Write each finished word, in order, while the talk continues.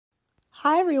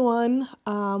Hi everyone,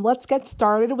 let's get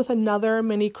started with another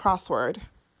mini crossword.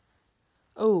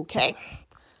 Okay,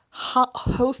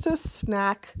 hostess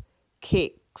snack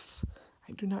cakes.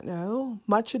 I do not know.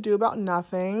 Much ado about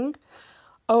nothing.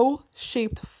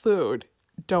 O-shaped food.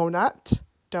 Donut,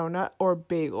 or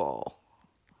bagel.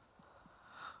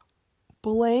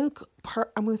 Blank,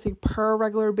 I'm going to say per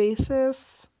regular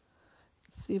basis.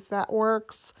 See if that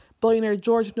works. Billionaire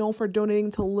George known for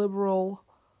donating to liberal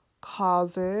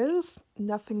causes.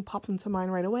 Nothing pops into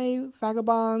mind right away.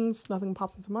 Vagabonds, nothing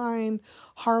pops into mind.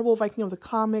 Horrible Viking of the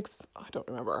comics. I don't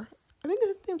remember. I think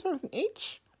his name starts with an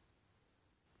H.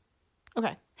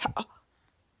 Okay.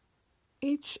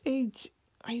 H.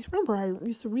 I remember I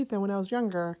used to read them when I was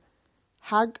younger.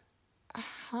 Hager.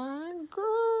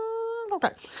 Okay.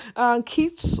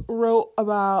 Keats wrote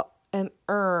about an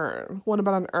urn. One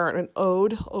about an urn. An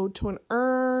ode. Ode to an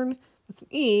urn. That's an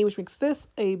E, which makes this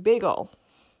a bagel.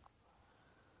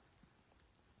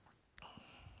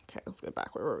 Okay, let's get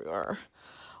back where we are.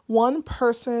 One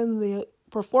person, the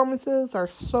performances are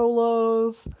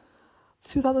solos.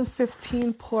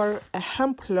 2015, por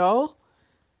ejemplo.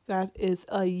 That is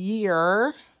a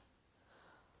year.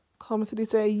 Como se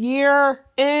dice? A year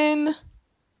in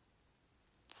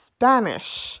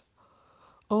Spanish.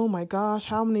 Oh my gosh,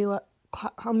 how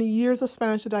many years of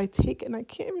Spanish did I take? And I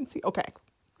can't even see. Okay,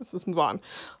 let's just move on.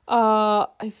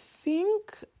 I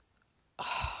think...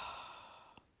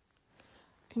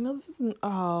 I know this is an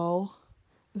O.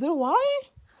 Is it a Y?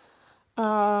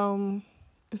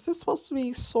 Is this supposed to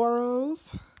be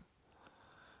sorrows?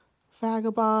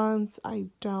 Vagabonds? I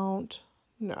don't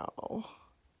know.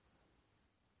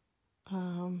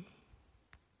 Oh,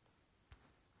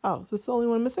 is this the only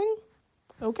one missing?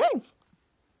 Okay.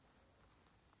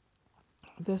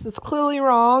 This is clearly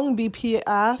wrong.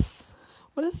 BPS.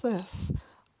 What is this?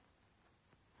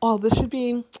 Oh, this should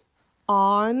be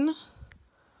on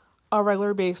a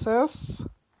regular basis.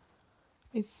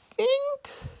 I think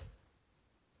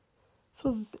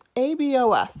so.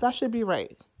 ABOS, that should be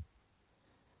right.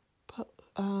 But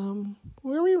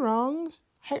were we wrong?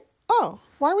 Hey, oh,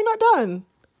 why are we not done?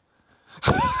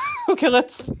 Okay,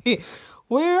 let's see.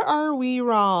 Where are we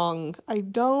wrong?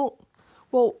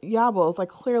 Well, yabos, like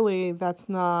clearly that's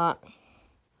not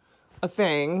a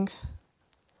thing.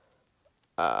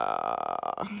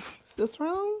 Is this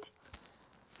wrong?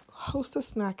 Hostess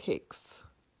snack cakes.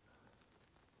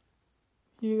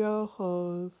 You go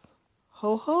hose.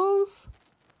 Ho-hos?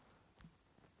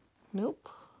 Nope.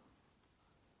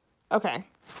 Okay.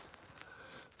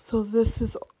 So this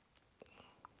is...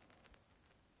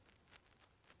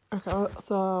 Okay,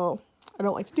 so I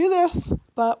don't like to do this,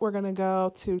 but we're going to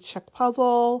go to check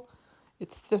puzzle.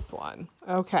 It's this one.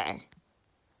 Okay.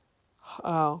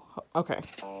 Oh, okay.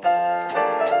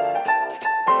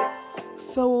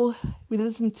 So we did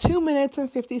this in 2 minutes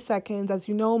and 50 seconds. As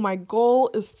you know, my goal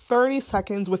is 30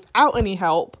 seconds without any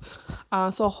help.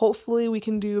 So hopefully we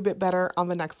can do a bit better on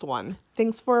the next one.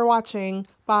 Thanks for watching.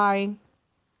 Bye.